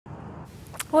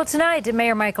Well, tonight,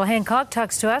 Mayor Michael Hancock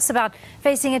talks to us about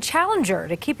facing a challenger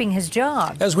to keeping his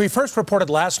job. As we first reported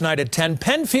last night at 10,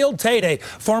 Penfield Tate, a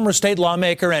former state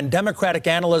lawmaker and Democratic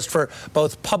analyst for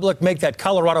both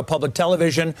Colorado Public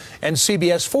Television and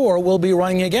CBS 4, will be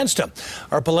running against him.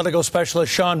 Our political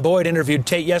specialist Sean Boyd interviewed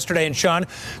Tate yesterday, and Sean,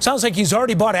 sounds like he's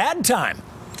already bought ad time.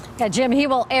 Yeah, Jim, he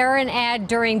will air an ad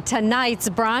during tonight's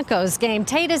Broncos game.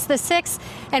 Tate is the sixth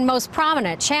and most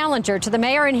prominent challenger to the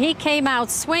mayor, and he came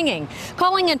out swinging,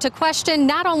 calling into question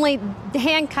not only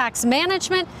Hancock's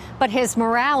management, but his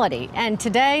morality. And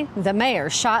today, the mayor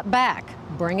shot back.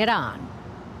 Bring it on.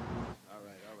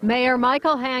 Mayor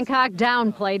Michael Hancock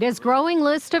downplayed his growing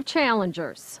list of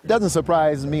challengers. It doesn't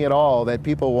surprise me at all that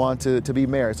people want to be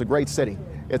mayor. It's a great city.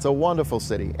 It's a wonderful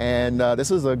city, and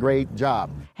this is a great job.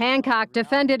 Hancock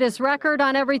defended his record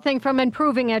on everything from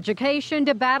improving education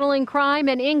to battling crime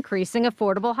and increasing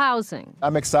affordable housing.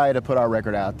 I'm excited to put our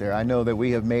record out there. I know that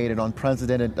we have made an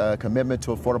unprecedented commitment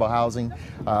to affordable housing,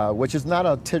 which is not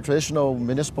a traditional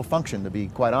municipal function, to be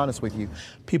quite honest with you.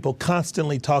 People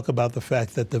constantly talk about the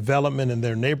fact that development in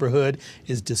their neighborhood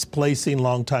is displacing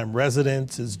longtime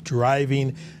residents, is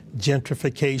driving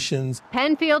gentrifications.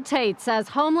 Penfield Tate says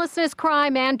homelessness,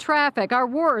 crime, and traffic are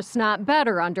worse, not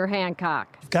better, under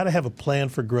Hancock. You've got to have a plan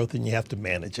for growth, and you have to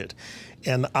manage it.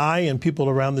 And I and people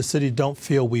around the city don't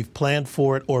feel we've planned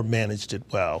for it or managed it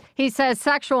well. He says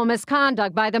sexual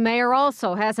misconduct by the mayor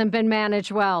also hasn't been managed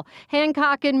well.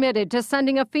 Hancock admitted to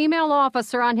sending a female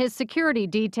officer on his security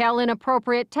detail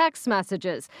inappropriate text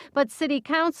messages, but city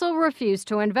council refused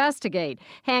to investigate.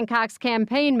 Hancock's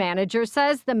campaign manager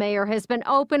says the mayor has been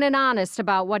open and honest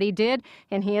about what he did,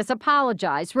 and he has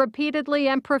apologized repeatedly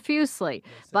and profusely.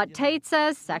 But Tate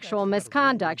says sexual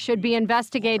misconduct should be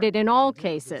investigated in all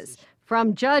cases,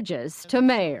 from judges to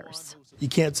mayors. You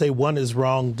can't say one is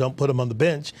wrong, don't put them on the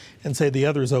bench, and say the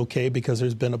other is okay because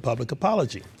there's been a public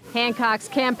apology. Hancock's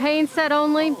campaign said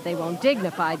only they won't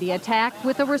dignify the attack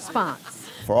with a response.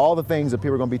 For all the things that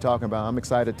people are going to be talking about, I'm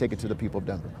excited to take it to the people of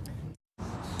Denver.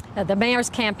 The mayor's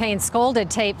campaign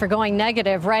scolded Tate for going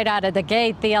negative right out of the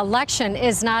gate. The election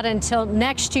is not until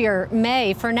next year,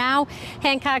 May. For now,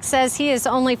 Hancock says he is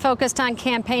only focused on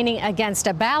campaigning against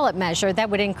a ballot measure that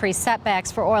would increase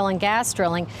setbacks for oil and gas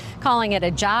drilling, calling it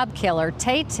a job killer.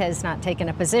 Tate has not taken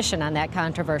a position on that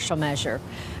controversial measure.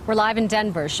 We're live in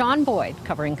Denver. Sean Boyd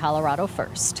covering Colorado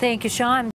First. Thank you, Sean.